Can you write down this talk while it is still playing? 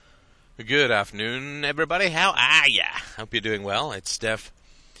Good afternoon, everybody. How are ya? Hope you're doing well. It's Steph.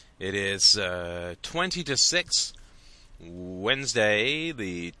 It is 20 to 6, Wednesday,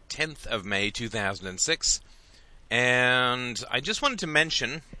 the 10th of May, 2006. And I just wanted to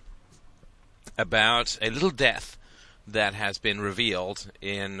mention about a little death that has been revealed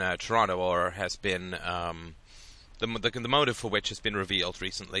in Toronto, or has been, the motive for which has been revealed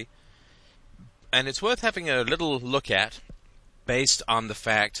recently. And it's worth having a little look at, based on the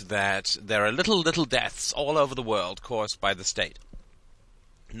fact that there are little deaths all over the world caused by the state.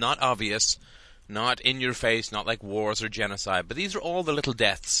 Not obvious, not in your face, not like wars or genocide, but these are all the little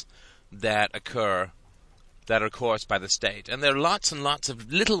deaths that occur that are caused by the state. And there are lots and lots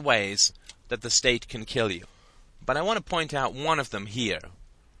of little ways that the state can kill you. But I want to point out one of them here.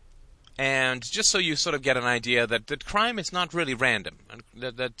 And just so you sort of get an idea that crime is not really random, and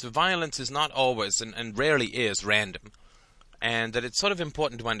that violence is not always and rarely is random. And that it's sort of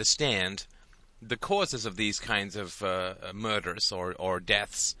important to understand the causes of these kinds of murders or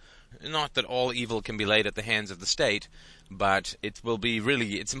deaths. Not that all evil can be laid at the hands of the state, but it's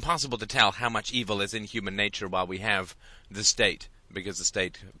impossible to tell how much evil is in human nature while we have the state, because the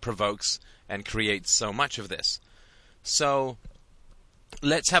state provokes and creates so much of this. So,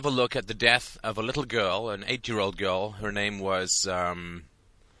 let's have a look at the death of a little girl, an 8-year-old girl. Her name was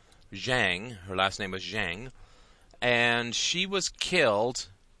Zhang. Her last name was Zhang. And she was killed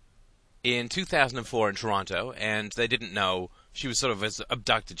in 2004 in Toronto, and they didn't know. She was sort of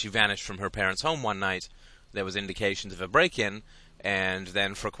abducted. She vanished from her parents' home one night. There was indications of a break-in, and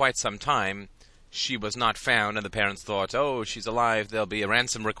then for quite some time, she was not found, and the parents thought, oh, she's alive, there'll be a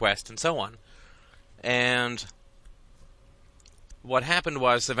ransom request, and so on. And what happened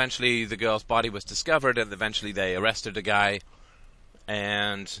was, eventually the girl's body was discovered, and eventually they arrested a guy,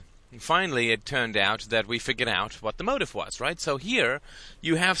 and finally, it turned out that we figured out what the motive was, right? So here,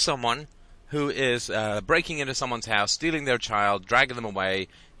 you have someone who is breaking into someone's house, stealing their child, dragging them away.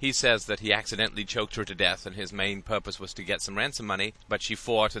 He says that he accidentally choked her to death, and his main purpose was to get some ransom money, but she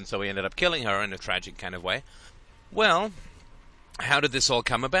fought, and so he ended up killing her in a tragic kind of way. Well, how did this all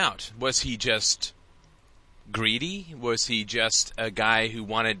come about? Was he just greedy? Was he just a guy who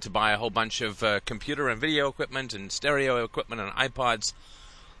wanted to buy a whole bunch of computer and video equipment and stereo equipment and iPods?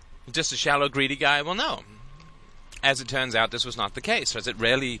 Just a shallow, greedy guy? Well, no. As it turns out, this was not the case, as it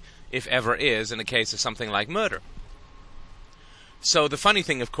rarely, if ever, is in a case of something like murder. So the funny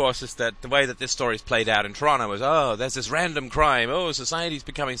thing, of course, is that the way that this story is played out in Toronto is, oh, there's this random crime, oh, society's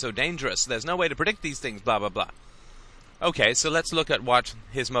becoming so dangerous, there's no way to predict these things, blah, blah, blah. Okay, so let's look at what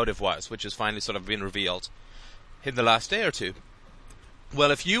his motive was, which has finally sort of been revealed in the last day or two. Well,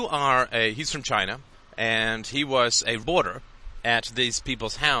 if you are he's from China, and he was a boarder at these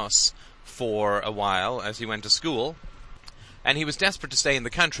people's house for a while as he went to school, and he was desperate to stay in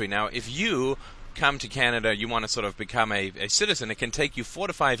the country. Now, if you come to Canada, you want to sort of become a citizen, it can take you 4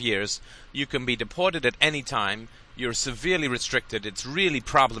 to 5 years. You can be deported at any time. You're severely restricted. It's really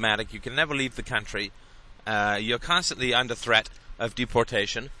problematic. You can never leave the country. You're constantly under threat of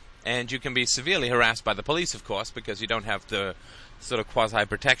deportation, and you can be severely harassed by the police, of course, because you don't have the sort of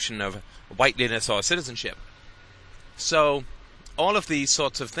quasi-protection of whiteliness or citizenship. So all of these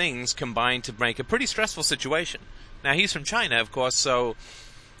sorts of things combine to make a pretty stressful situation. Now, he's from China, of course, so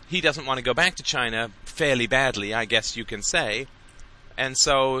he doesn't want to go back to China fairly badly, I guess you can say. And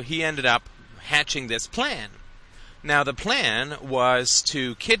so he ended up hatching this plan. Now, the plan was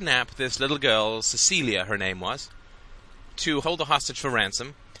to kidnap this little girl, Cecilia, her name was, to hold a hostage for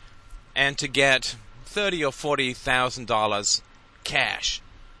ransom, and to get $30,000 or $40,000 cash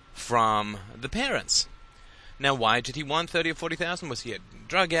from the parents. Now, why did he want $30,000 or $40,000? Was he a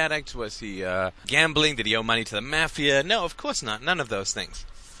drug addict? Was he gambling? Did he owe money to the mafia? No, of course not. None of those things.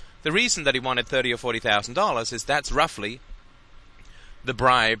 The reason that he wanted $30,000 or $40,000 is that's roughly the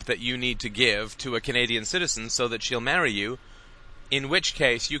bribe that you need to give to a Canadian citizen so that she'll marry you, in which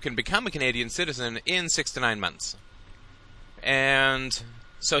case you can become a Canadian citizen in 6 to 9 months. And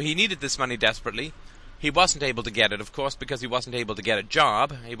so he needed this money desperately. He wasn't able to get it, of course, because he wasn't able to get a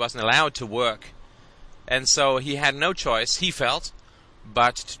job. He wasn't allowed to work. And so he had no choice, he felt,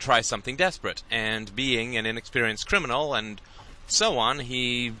 but to try something desperate. And being an inexperienced criminal and so on,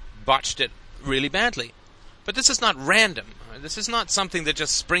 he botched it really badly. But this is not random. This is not something that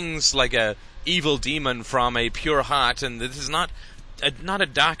just springs like a evil demon from a pure heart, and this is not a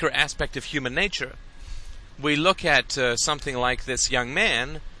darker aspect of human nature. We look at something like this young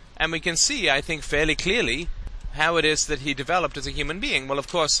man, and we can see, I think, fairly clearly how it is that he developed as a human being. Well, of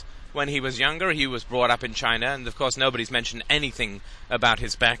course, when he was younger, he was brought up in China, and of course nobody's mentioned anything about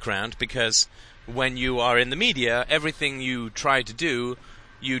his background, because when you are in the media, everything you try to do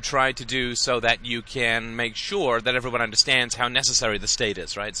you try to do so that you can make sure that everyone understands how necessary the state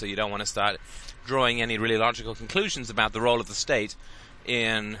is, right? So you don't want to start drawing any really logical conclusions about the role of the state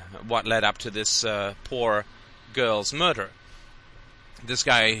in what led up to this poor girl's murder. This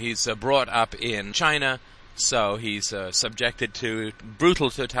guy, he's brought up in China, so he's subjected to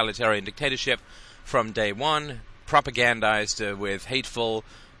brutal totalitarian dictatorship from day one, propagandized with hateful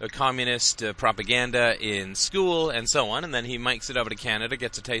communist propaganda in school and so on, and then he makes it over to Canada,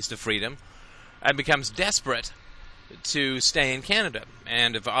 gets a taste of freedom, and becomes desperate to stay in Canada,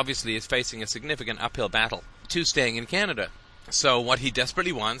 and obviously is facing a significant uphill battle to staying in Canada. So what he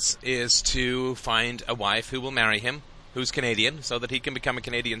desperately wants is to find a wife who will marry him, who's Canadian, so that he can become a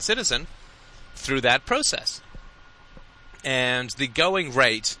Canadian citizen through that process. And the going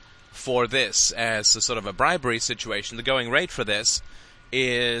rate for this, as a sort of a bribery situation, the going rate for this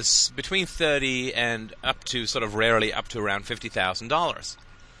is between $30,000 and up to sort of rarely up to around $50,000.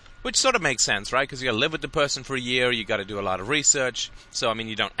 Which sort of makes sense, right? Because you got to live with the person for a year, you got to do a lot of research. So, I mean,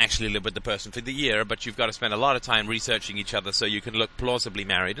 you don't actually live with the person for the year, but you've got to spend a lot of time researching each other so you can look plausibly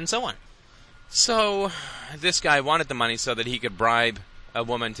married and so on. So, this guy wanted the money so that he could bribe a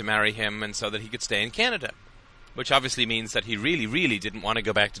woman to marry him and so that he could stay in Canada. Which obviously means that he really, really didn't want to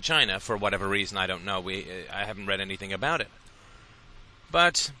go back to China for whatever reason. I don't know. I haven't read anything about it.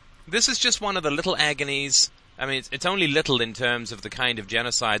 But this is just one of the little agonies. I mean, it's only little in terms of the kind of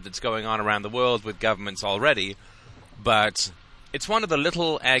genocide that's going on around the world with governments already, but it's one of the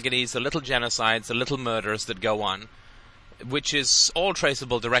little agonies, the little genocides, the little murders that go on, which is all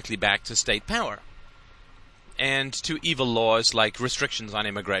traceable directly back to state power and to evil laws like restrictions on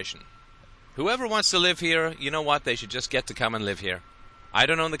immigration. Whoever wants to live here, you know what, they should just get to come and live here. I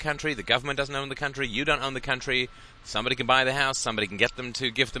don't own the country, the government doesn't own the country, you don't own the country. Somebody can buy the house, somebody can get them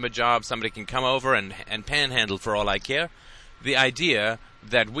to give them a job, somebody can come over and panhandle for all I care. The idea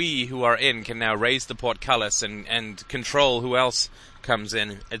that we who are in can now raise the portcullis and control who else comes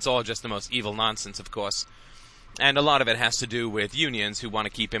in, it's all just the most evil nonsense, of course. And a lot of it has to do with unions who want to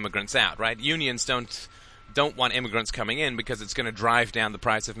keep immigrants out, right? Unions don't want immigrants coming in because it's going to drive down the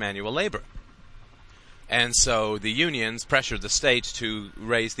price of manual labor. And so the unions pressure the state to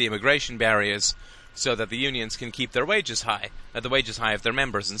raise the immigration barriers so that the unions can keep their wages high, the wages high of their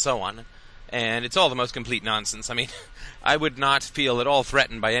members and so on. And it's all the most complete nonsense. I mean, I would not feel at all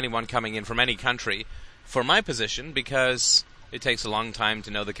threatened by anyone coming in from any country for my position because it takes a long time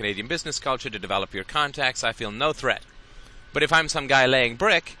to know the Canadian business culture, to develop your contacts. I feel no threat. But if I'm some guy laying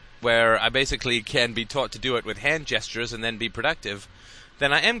brick, where I basically can be taught to do it with hand gestures and then be productive,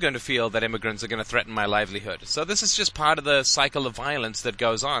 then I am going to feel that immigrants are going to threaten my livelihood. So this is just part of the cycle of violence that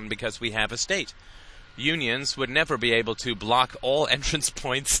goes on because we have a state. Unions would never be able to block all entrance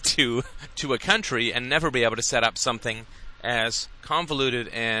points to a country and never be able to set up something as convoluted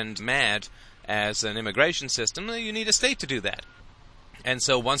and mad as an immigration system. You need a state to do that. And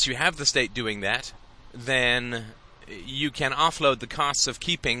so once you have the state doing that, then you can offload the costs of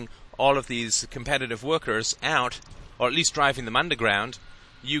keeping all of these competitive workers out, or at least driving them underground.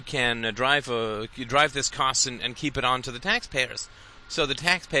 You can drive this cost and keep it on to the taxpayers. So the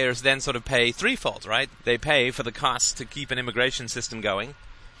taxpayers then sort of pay threefold, right? They pay for the costs to keep an immigration system going.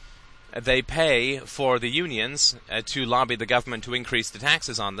 They pay for the unions to lobby the government to increase the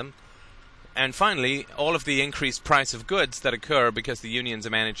taxes on them. And finally, all of the increased price of goods that occur because the unions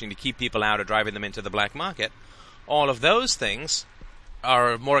are managing to keep people out or driving them into the black market, all of those things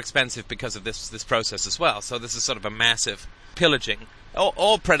are more expensive because of this process as well. So this is sort of a massive pillaging,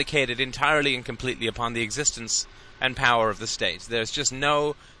 all predicated entirely and completely upon the existence and power of the state. There's just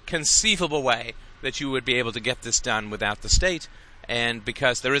no conceivable way that you would be able to get this done without the state, and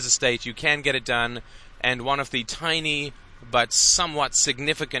because there is a state, you can get it done. And one of the tiny but somewhat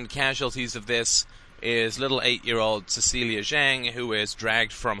significant casualties of this is little 8-year-old Cecilia Zhang, who is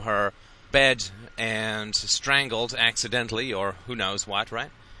dragged from her bed and strangled accidentally, or who knows what,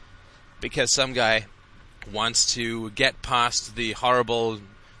 right? Because some guy wants to get past the horrible,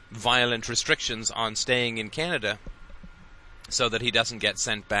 violent restrictions on staying in Canada so that he doesn't get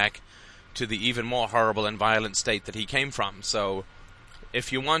sent back to the even more horrible and violent state that he came from. So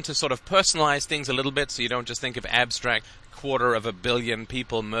if you want to sort of personalize things a little bit so you don't just think of abstract 250 million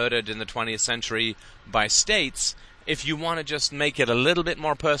people murdered in the 20th century by states, if you want to just make it a little bit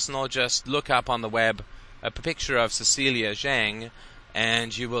more personal, just look up on the web a picture of Cecilia Zhang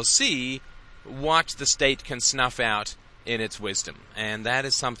and you will see what the state can snuff out in its wisdom. And that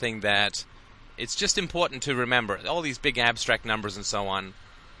is something that it's just important to remember. All these big abstract numbers and so on,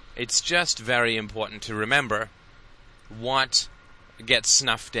 it's just very important to remember what gets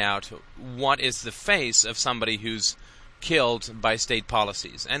snuffed out, what is the face of somebody who's killed by state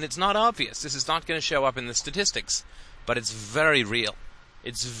policies. And it's not obvious. This is not going to show up in the statistics, but it's very real.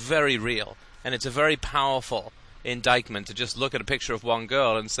 It's very real. And it's a very powerful indictment to just look at a picture of one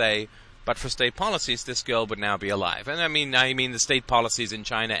girl and say, but for state policies, this girl would now be alive. And I mean the state policies in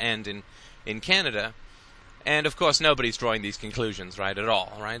China and in Canada. And, of course, nobody's drawing these conclusions, right, at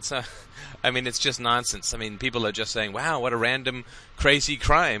all, right? So, I mean, it's just nonsense. I mean, people are just saying, wow, what a random, crazy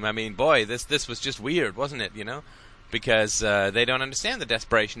crime. I mean, boy, this was just weird, wasn't it, Because they don't understand the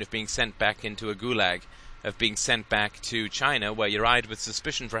desperation of being sent back into a gulag, of being sent back to China, where you're eyed with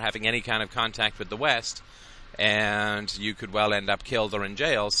suspicion for having any kind of contact with the West, and you could well end up killed or in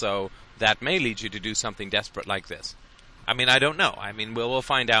jail, so that may lead you to do something desperate like this. I mean, I don't know. I mean, we'll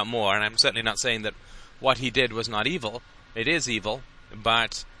find out more, and I'm certainly not saying that what he did was not evil. It is evil,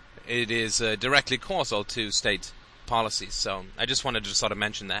 but it is directly causal to state policies. So I just wanted to sort of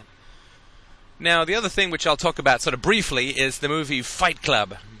mention that. Now, the other thing which I'll talk about sort of briefly is the movie Fight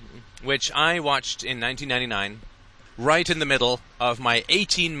Club, which I watched in 1999, right in the middle of my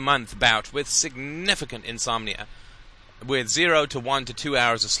 18-month bout with significant insomnia, with 0 to 1 to 2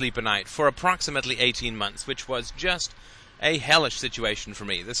 hours of sleep a night for approximately 18 months, which was just a hellish situation for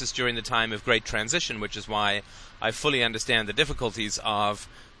me. This is during the time of great transition, which is why I fully understand the difficulties of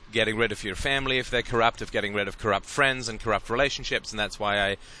getting rid of your family if they're corrupt, of getting rid of corrupt friends and corrupt relationships, and that's why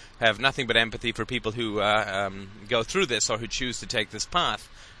I have nothing but empathy for people who go through this or who choose to take this path.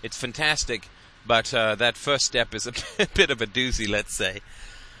 It's fantastic, but that first step is a bit of a doozy, let's say.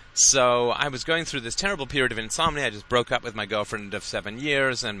 So I was going through this terrible period of insomnia. I just broke up with my girlfriend of 7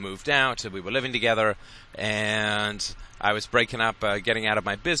 years and moved out. We were living together, and I was breaking up, getting out of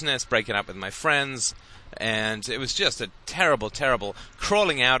my business, breaking up with my friends, and it was just a terrible, terrible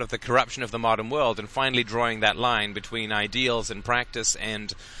crawling out of the corruption of the modern world and finally drawing that line between ideals and practice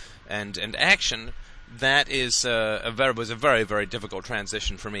and action. That was a very, very difficult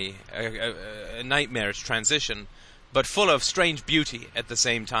transition for me, a nightmarish transition, but full of strange beauty at the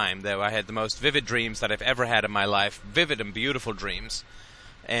same time. Though I had the most vivid dreams that I've ever had in my life, vivid and beautiful dreams.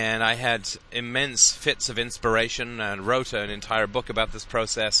 And I had immense fits of inspiration and wrote an entire book about this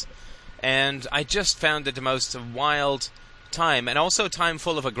process. And I just found it the most wild time, and also a time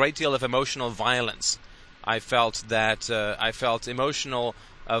full of a great deal of emotional violence. I felt emotional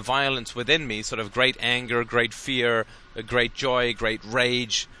violence within me, sort of great anger, great fear, great joy, great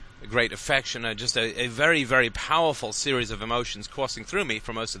rage, great affection, just a very, very powerful series of emotions coursing through me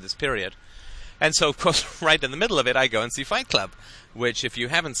for most of this period. And so, of course, right in the middle of it, I go and see Fight Club, which, if you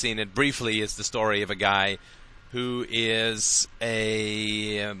haven't seen it, briefly is the story of a guy who is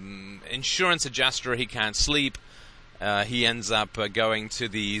a insurance adjuster. He can't sleep. He ends up going to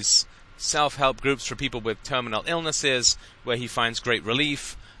these self-help groups for people with terminal illnesses, where he finds great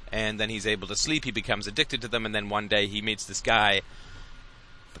relief, and then he's able to sleep. He becomes addicted to them, and then one day he meets this guy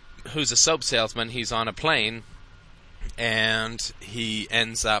who's a soap salesman. He's on a plane, and he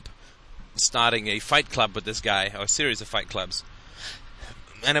ends up starting a fight club with this guy, or a series of fight clubs.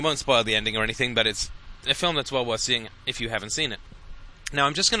 And I won't spoil the ending or anything, but it's a film that's well worth seeing if you haven't seen it. Now,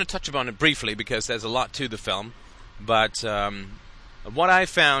 I'm just going to touch upon it briefly because there's a lot to the film, but what I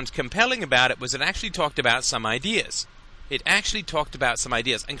found compelling about it was it actually talked about some ideas. It actually talked about some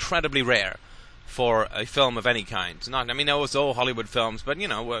ideas, incredibly rare for a film of any kind. It was all Hollywood films, but,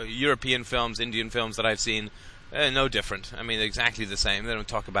 European films, Indian films that I've seen, no different. Exactly the same. They don't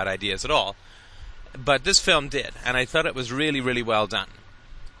talk about ideas at all. But this film did, and I thought it was really, really well done.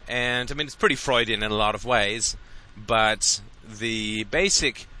 And, it's pretty Freudian in a lot of ways, but the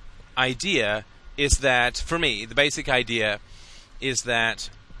basic idea is that, for me, the basic idea is that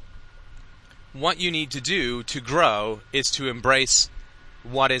what you need to do to grow is to embrace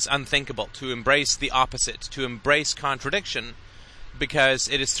what is unthinkable, to embrace the opposite, to embrace contradiction, because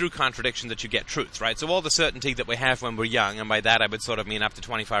it is through contradiction that you get truth, right? So all the certainty that we have when we're young, and by that I would sort of mean up to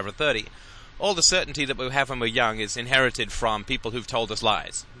 25 or 30, all the certainty that we have when we're young is inherited from people who've told us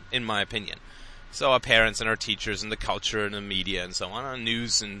lies, in my opinion. So our parents and our teachers and the culture and the media and so on, our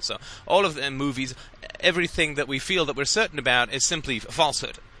news and so all of the movies, everything that we feel that we're certain about is simply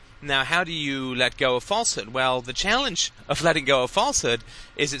falsehood. Now, how do you let go of falsehood? Well, the challenge of letting go of falsehood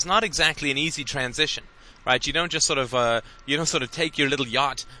is it's not exactly an easy transition, right? You don't just sort of take your little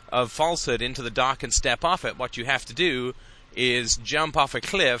yacht of falsehood into the dock and step off it. What you have to do is jump off a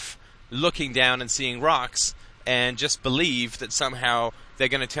cliff, looking down and seeing rocks, and just believe that somehow they're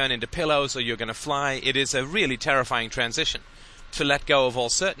going to turn into pillows or you're going to fly. It is a really terrifying transition to let go of all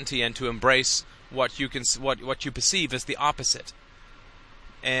certainty and to embrace what you perceive as the opposite.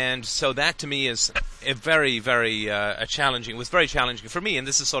 And so that to me is a very, very challenging. It was very challenging for me, and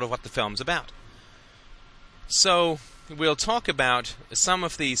this is sort of what the film's about. So we'll talk about some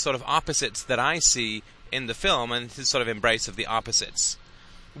of the sort of opposites that I see in the film, and his sort of embrace of the opposites.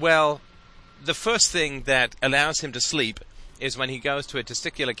 Well, the first thing that allows him to sleep is when he goes to a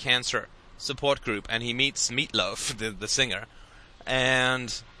testicular cancer support group and he meets Meatloaf, the singer.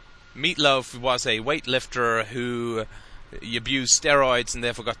 And Meatloaf was a weightlifter who abused steroids and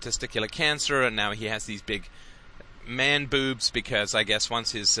therefore got testicular cancer, and now he has these big man boobs because I guess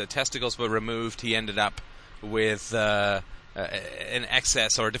once his testicles were removed, he ended up with an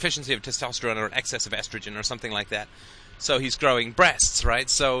excess or a deficiency of testosterone or an excess of estrogen or something like that. So he's growing breasts, right?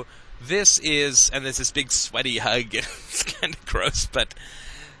 So this is, and there's this big sweaty hug. It's kind of gross, but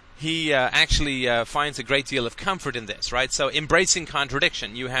he actually finds a great deal of comfort in this, right? So embracing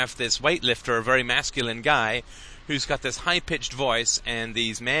contradiction. You have this weightlifter, a very masculine guy, who's got this high-pitched voice and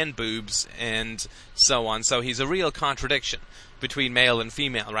these man boobs and so on. So he's a real contradiction between male and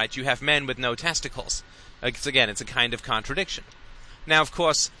female, right? You have men with no testicles. Again, it's a kind of contradiction. Now, of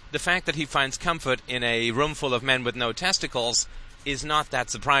course, the fact that he finds comfort in a room full of men with no testicles is not that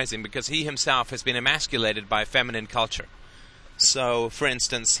surprising because he himself has been emasculated by feminine culture. So, for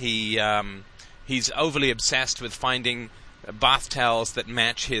instance, he's overly obsessed with finding bath towels that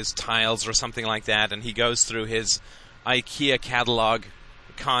match his tiles or something like that, and he goes through his IKEA catalog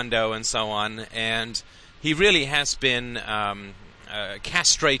condo and so on, and he really has been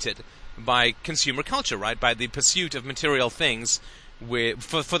castrated by consumer culture, right? By the pursuit of material things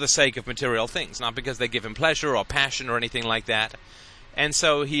for the sake of material things, not because they give him pleasure or passion or anything like that. And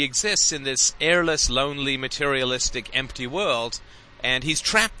so he exists in this airless, lonely, materialistic, empty world, and he's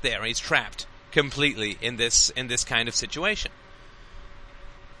trapped there. He's trapped completely in this kind of situation.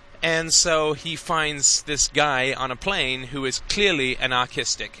 And so he finds this guy on a plane who is clearly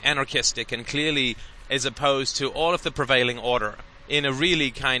anarchistic, and clearly is opposed to all of the prevailing order in a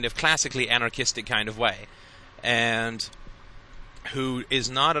really kind of classically anarchistic kind of way, and who is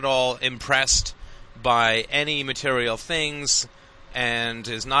not at all impressed by any material things, and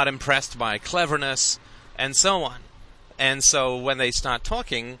is not impressed by cleverness, and so on. And so when they start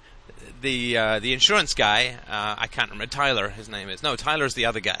talking, the insurance guy, I can't remember, Tyler, his name is. No, Tyler's the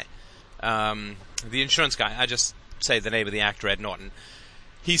other guy. The insurance guy, I just say the name of the actor, Ed Norton.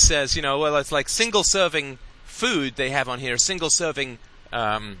 He says, well, it's like single-serving food they have on here, single-serving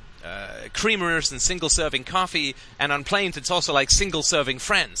creamers and single-serving coffee, and on planes it's also like single-serving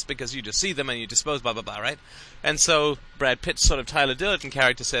friends, because you just see them and you dispose, blah, blah, blah, right? And so Brad Pitt's sort of Tyler Durden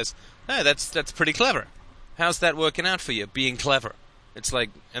character says, hey, that's pretty clever. How's that working out for you, being clever? It's like,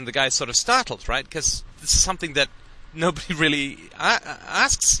 and the guy's sort of startled, right? Because this is something that nobody really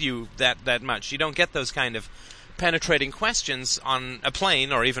asks you that much. You don't get those kind of penetrating questions on a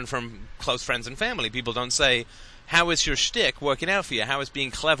plane or even from close friends and family. People don't say, how is your shtick working out for you? How is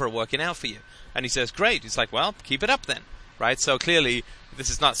being clever working out for you? And he says, great. He's like, well, keep it up then, right? So clearly this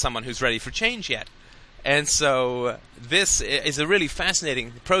is not someone who's ready for change yet. And so this is a really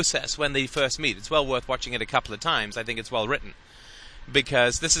fascinating process when they first meet. It's well worth watching it a couple of times. I think it's well written,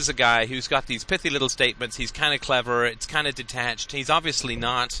 because this is a guy who's got these pithy little statements. He's kind of clever. It's kind of detached. He's obviously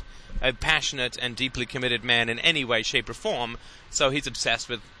not a passionate and deeply committed man in any way, shape, or form. So he's obsessed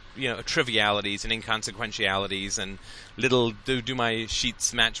with, trivialities and inconsequentialities and little do my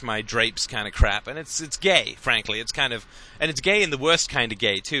sheets match my drapes kind of crap. And it's gay, frankly. It's gay in the worst kind of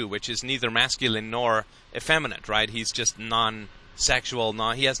gay too, which is neither masculine nor effeminate, right? He's just non-sexual.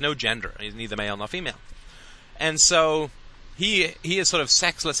 He has no gender. He's neither male nor female. And so he is sort of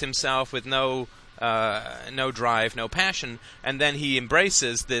sexless himself with no drive, no passion, and then he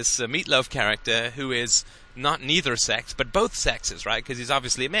embraces this Meatloaf character who is not neither sex, but both sexes, right? Because he's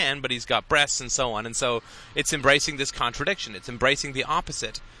obviously a man, but he's got breasts and so on. And so it's embracing this contradiction. It's embracing the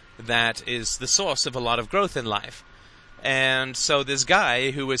opposite that is the source of a lot of growth in life. And so this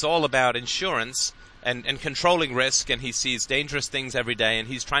guy who is all about insurance and controlling risk, and he sees dangerous things every day, and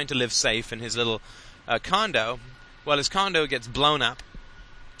he's trying to live safe in his little condo. Well, his condo gets blown up,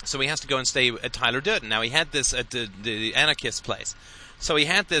 so he has to go and stay at Tyler Durden. Now, he had this at the anarchist place. So he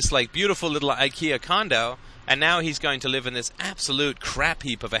had this beautiful little IKEA condo, and now he's going to live in this absolute crap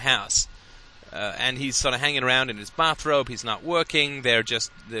heap of a house. And he's sort of hanging around in his bathrobe. He's not working.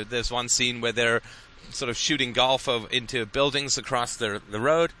 There's one scene where they're sort of shooting golf into buildings across the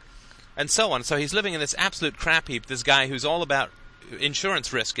road, and so on. So he's living in this absolute crap heap, this guy who's all about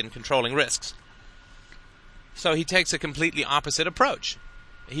insurance risk and controlling risks. So he takes a completely opposite approach.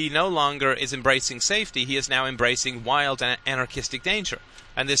 He no longer is embracing safety. He is now embracing wild anarchistic danger.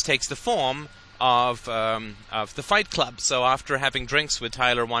 And this takes the form of the Fight Club. So after having drinks with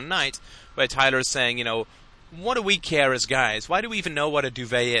Tyler one night, where Tyler is saying, what do we care as guys? Why do we even know what a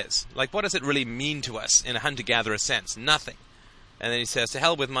duvet is? Like, what does it really mean to us in a hunter-gatherer sense? Nothing. And then he says, to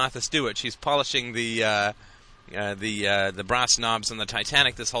hell with Martha Stewart. She's polishing the brass knobs on the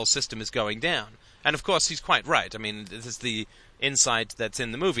Titanic. This whole system is going down. And, of course, he's quite right. I mean, this is the insight that's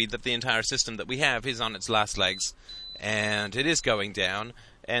in the movie, that the entire system that we have is on its last legs, and it is going down.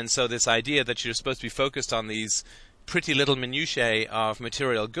 And so this idea that you're supposed to be focused on these pretty little minutiae of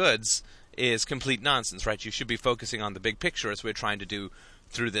material goods is complete nonsense, right? You should be focusing on the big picture, as we're trying to do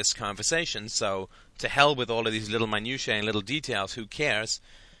through this conversation. So to hell with all of these little minutiae and little details, who cares?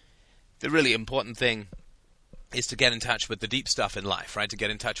 The really important thing is to get in touch with the deep stuff in life, right? To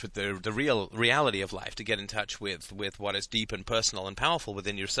get in touch with the real reality of life, to get in touch with what is deep and personal and powerful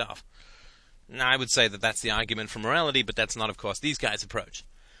within yourself. Now, I would say that that's the argument for morality, but that's not, of course, these guys' approach.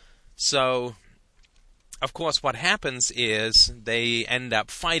 So, of course, what happens is they end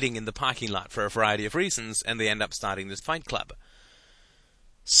up fighting in the parking lot for a variety of reasons, and they end up starting this fight club.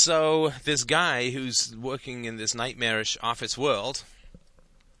 So this guy who's working in this nightmarish office world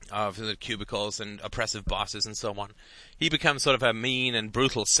of the cubicles and oppressive bosses and so on, he becomes sort of a mean and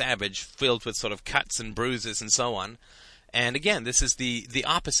brutal savage filled with sort of cuts and bruises and so on. And again, this is the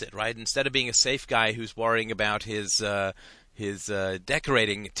opposite, right? Instead of being a safe guy who's worrying about his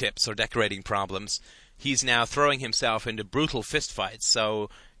decorating tips or decorating problems, he's now throwing himself into brutal fistfights. So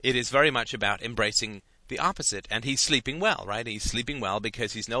it is very much about embracing the opposite, and he's sleeping well, right? He's sleeping well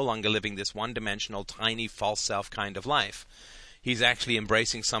because he's no longer living this one-dimensional, tiny, false self kind of life. He's actually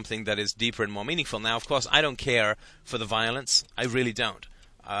embracing something that is deeper and more meaningful. Now, of course, I don't care for the violence. I really don't.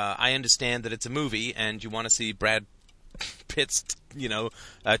 I understand that it's a movie, and you want to see Brad Pitt's,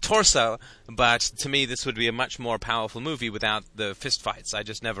 torso, but to me, this would be a much more powerful movie without the fistfights. I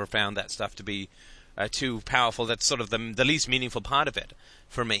just never found that stuff to be too powerful. That's sort of the least meaningful part of it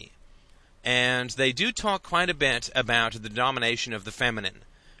for me. And they do talk quite a bit about the domination of the feminine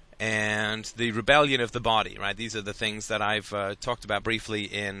and the rebellion of the body, right? These are the things that I've talked about briefly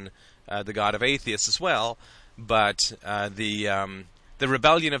in The God of Atheists as well, but the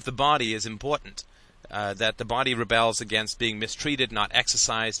rebellion of the body is important, that the body rebels against being mistreated, not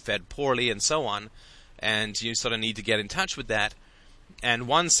exercised, fed poorly, and so on, and you sort of need to get in touch with that. And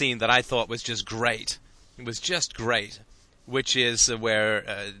one scene that I thought was just great, which is where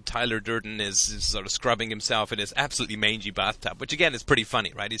Tyler Durden is sort of scrubbing himself in his absolutely mangy bathtub, which again is pretty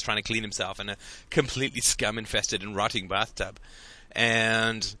funny, right? He's trying to clean himself in a completely scum-infested and rotting bathtub.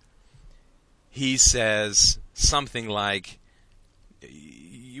 And he says something like,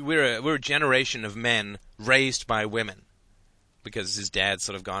 we're a generation of men raised by women, because his dad's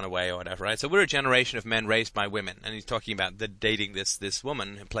sort of gone away or whatever, right? So we're a generation of men raised by women. And he's talking about dating this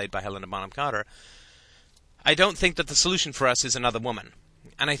woman played by Helena Bonham Carter. I don't think that the solution for us is another woman.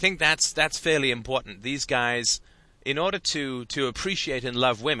 And I think that's fairly important. These guys, in order to appreciate and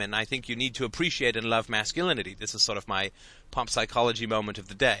love women, I think you need to appreciate and love masculinity. This is sort of my pop psychology moment of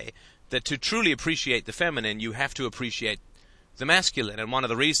the day. That to truly appreciate the feminine, you have to appreciate the masculine. And one of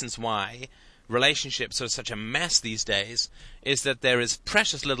the reasons why relationships are such a mess these days is that there is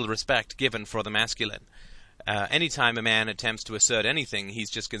precious little respect given for the masculine. Anytime a man attempts to assert anything, he's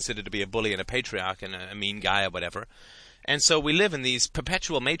just considered to be a bully and a patriarch and a mean guy or whatever. And so we live in these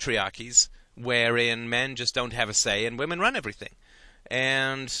perpetual matriarchies wherein men just don't have a say and women run everything.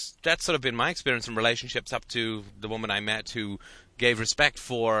 And that's sort of been my experience in relationships up to the woman I met who gave respect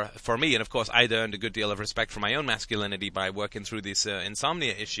for me. And of course, I'd earned a good deal of respect for my own masculinity by working through these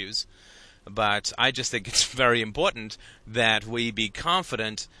insomnia issues. But I just think it's very important that we be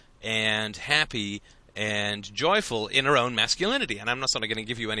confident and happy and joyful in our own masculinity. And I'm not sort of going to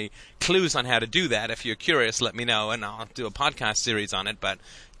give you any clues on how to do that. If you're curious, let me know, and I'll do a podcast series on it. But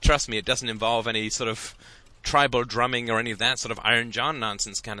trust me, it doesn't involve any sort of tribal drumming or any of that sort of Iron John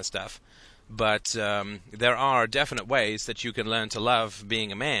nonsense kind of stuff. But there are definite ways that you can learn to love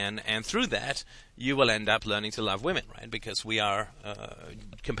being a man, and through that, you will end up learning to love women, right? Because we are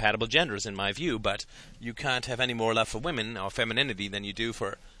compatible genders, in my view, but you can't have any more love for women or femininity than you do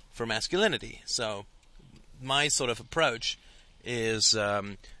for masculinity. So my sort of approach is,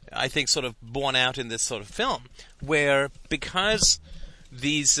 I think, sort of borne out in this sort of film, where because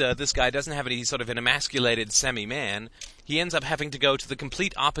this guy doesn't have any sort of an emasculated semi-man, he ends up having to go to the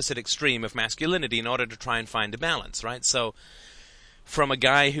complete opposite extreme of masculinity in order to try and find a balance, right? So from a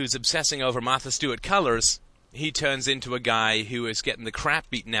guy who's obsessing over Martha Stewart colors, he turns into a guy who is getting the crap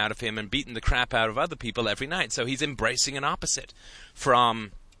beaten out of him and beating the crap out of other people every night. So he's embracing an opposite.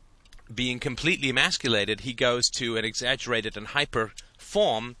 From being completely emasculated, he goes to an exaggerated and hyper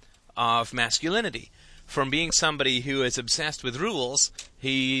form of masculinity. From being somebody who is obsessed with rules,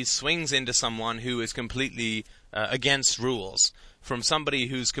 he swings into someone who is completely against rules. From somebody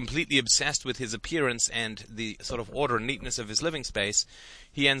who's completely obsessed with his appearance and the sort of order and neatness of his living space,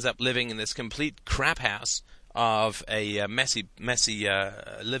 he ends up living in this complete crap house of a messy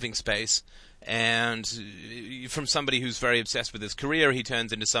living space. And from somebody who's very obsessed with his career, he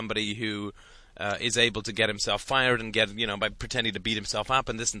turns into somebody who is able to get himself fired and by pretending to beat himself up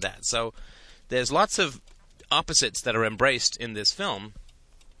and this and that. So there's lots of opposites that are embraced in this film,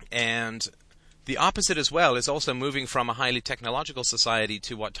 and the opposite as well is also moving from a highly technological society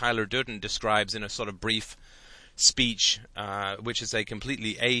to what Tyler Durden describes in a sort of brief speech, which is a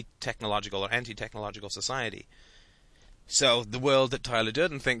completely a-technological or anti-technological society. So the world that Tyler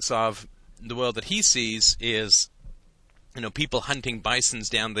Durden thinks of, the world that he sees, is people hunting bisons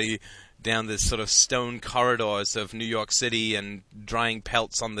down the sort of stone corridors of New York City and drying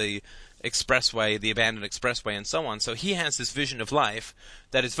pelts on the expressway, the abandoned expressway, and so on. So he has this vision of life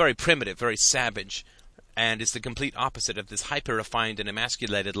that is very primitive, very savage, and is the complete opposite of this hyper-refined and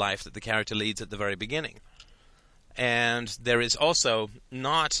emasculated life that the character leads at the very beginning. And there is also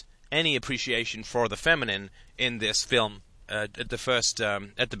not any appreciation for the feminine in this film at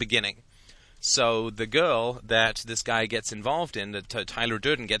the beginning. So the girl that this guy gets involved in, that Tyler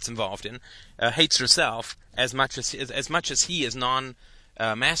Durden gets involved in, hates herself as much as he is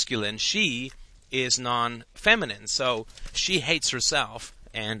non-masculine. She is non-feminine, so she hates herself,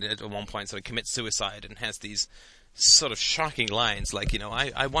 and at one point sort of commits suicide and has these sort of shocking lines like,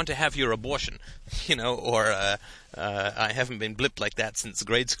 I want to have your abortion, or I haven't been blipped like that since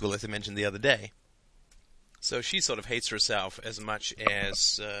grade school, as I mentioned the other day. So she sort of hates herself as much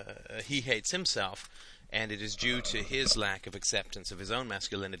as he hates himself, and it is due to his lack of acceptance of his own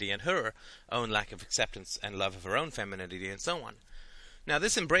masculinity and her own lack of acceptance and love of her own femininity and so on. Now,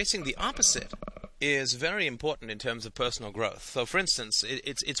 this embracing the opposite is very important in terms of personal growth. So, for instance,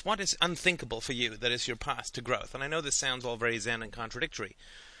 it's what is unthinkable for you that is your path to growth. And I know this sounds all very zen and contradictory,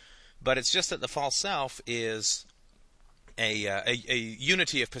 but it's just that the false self is a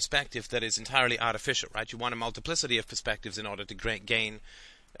unity of perspective that is entirely artificial, right? You want a multiplicity of perspectives in order to gain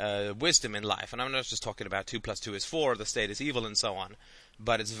wisdom in life. And I'm not just talking about 2 + 2 is 4, the state is evil, and so on.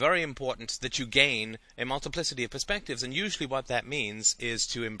 But it's very important that you gain a multiplicity of perspectives, and usually what that means is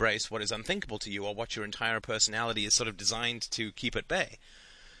to embrace what is unthinkable to you, or what your entire personality is sort of designed to keep at bay.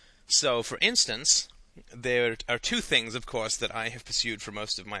 So, for instance, there are 2 things, of course, that I have pursued for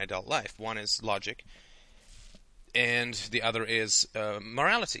most of my adult life. One is logic, and the other is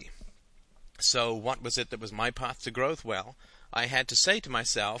morality. So what was it that was my path to growth? Well, I had to say to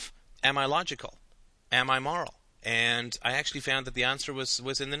myself, am I logical? Am I moral? And I actually found that the answer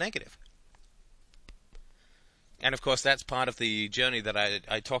was in the negative. And of course, that's part of the journey that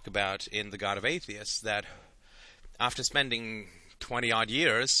I talk about in The God of Atheists, that after spending 20-odd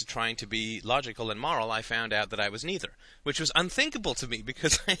years trying to be logical and moral, I found out that I was neither, which was unthinkable to me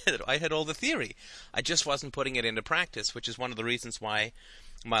because I had all the theory. I just wasn't putting it into practice, which is one of the reasons why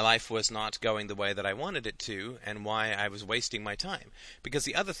my life was not going the way that I wanted it to, and why I was wasting my time. Because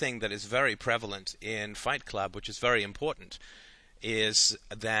the other thing that is very prevalent in Fight Club, which is very important, is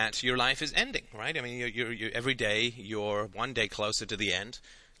that your life is ending, right? I mean, you're every day you're one day closer to the end.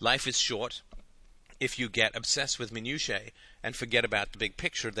 Life is short. If you get obsessed with minutiae and forget about the big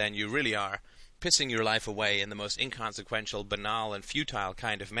picture, then you really are pissing your life away in the most inconsequential, banal, and futile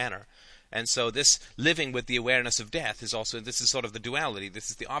kind of manner. And so this living with the awareness of death is also, this is sort of the duality, this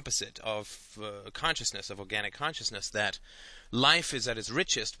is the opposite of consciousness, of organic consciousness, that life is at its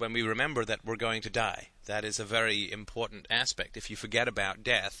richest when we remember that we're going to die. That is a very important aspect. If you forget about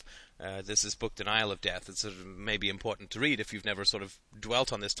death, this is book Denial of Death. It's maybe important to read if you've never sort of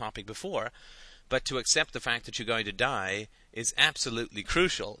dwelt on this topic before. But to accept the fact that you're going to die is absolutely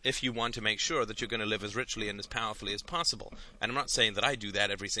crucial if you want to make sure that you're going to live as richly and as powerfully as possible. And I'm not saying that I do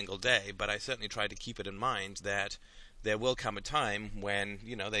that every single day, but I certainly try to keep it in mind that there will come a time when,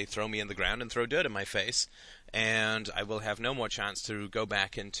 they throw me in the ground and throw dirt in my face, and I will have no more chance to go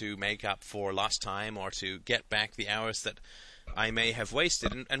back and to make up for lost time or to get back the hours that I may have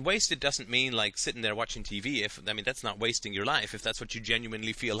wasted. And wasted doesn't mean like sitting there watching TV. That's not wasting your life if that's what you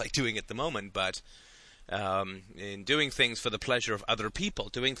genuinely feel like doing at the moment. But in doing things for the pleasure of other people,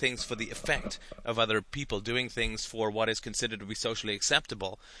 doing things for the effect of other people, doing things for what is considered to be socially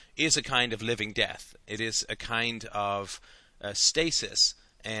acceptable is a kind of living death. It is a kind of stasis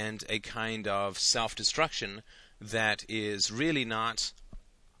and a kind of self-destruction that is really not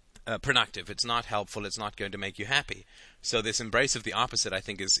productive. It's not helpful. It's not going to make you happy. So this embrace of the opposite, I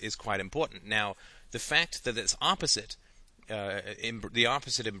think, is quite important. Now, the fact that this opposite, the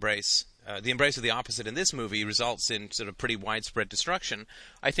opposite embrace the embrace of the opposite in this movie results in sort of pretty widespread destruction,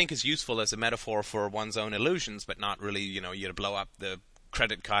 I think is useful as a metaphor for one's own illusions, but not really, you blow up the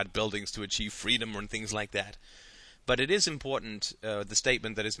credit card buildings to achieve freedom or things like that. But it is important, the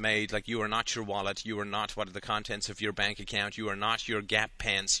statement that is made, like, you are not your wallet, you are not what are the contents of your bank account, you are not your Gap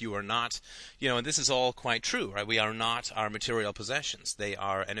pants, you are not, and this is all quite true, right? We are not our material possessions. They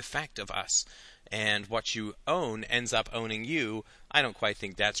are an effect of us. And what you own ends up owning you. I don't quite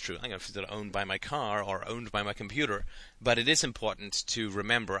think that's true. I'm going to feel owned by my car or owned by my computer. But it is important to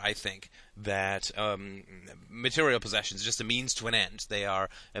remember, I think, that material possessions are just a means to an end. They are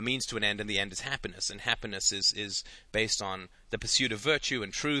a means to an end, and the end is happiness. And happiness is based on the pursuit of virtue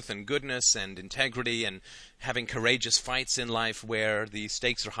and truth and goodness and integrity and having courageous fights in life where the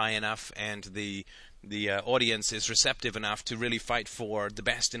stakes are high enough and the audience is receptive enough to really fight for the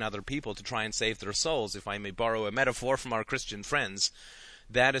best in other people to try and save their souls, if I may borrow a metaphor from our Christian friends.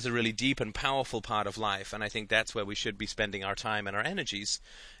 That is a really deep and powerful part of life, and I think that's where we should be spending our time and our energies.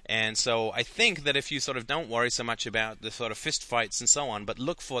 And so I think that if you sort of don't worry so much about the sort of fist fights and so on, but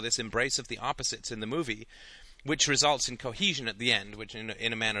look for this embrace of the opposites in the movie, which results in cohesion at the end, which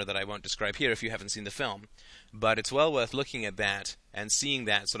in a manner that I won't describe here if you haven't seen the film. But it's well worth looking at that and seeing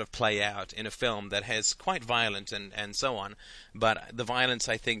that sort of play out in a film that has quite violent and so on. But the violence,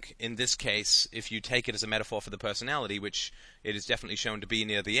 I think, in this case, if you take it as a metaphor for the personality, which it is definitely shown to be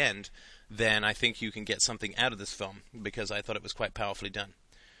near the end, then I think you can get something out of this film, because I thought it was quite powerfully done.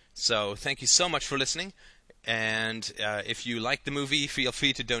 So thank you so much for listening. And if you like the movie, feel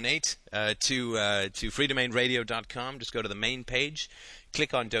free to donate to freedomainradio.com. Just go to the main page,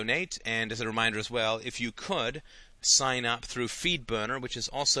 click on donate, and as a reminder as well, if you could sign up through FeedBurner, which is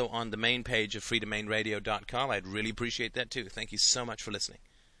also on the main page of freedomainradio.com, I'd really appreciate that too. Thank you so much for listening.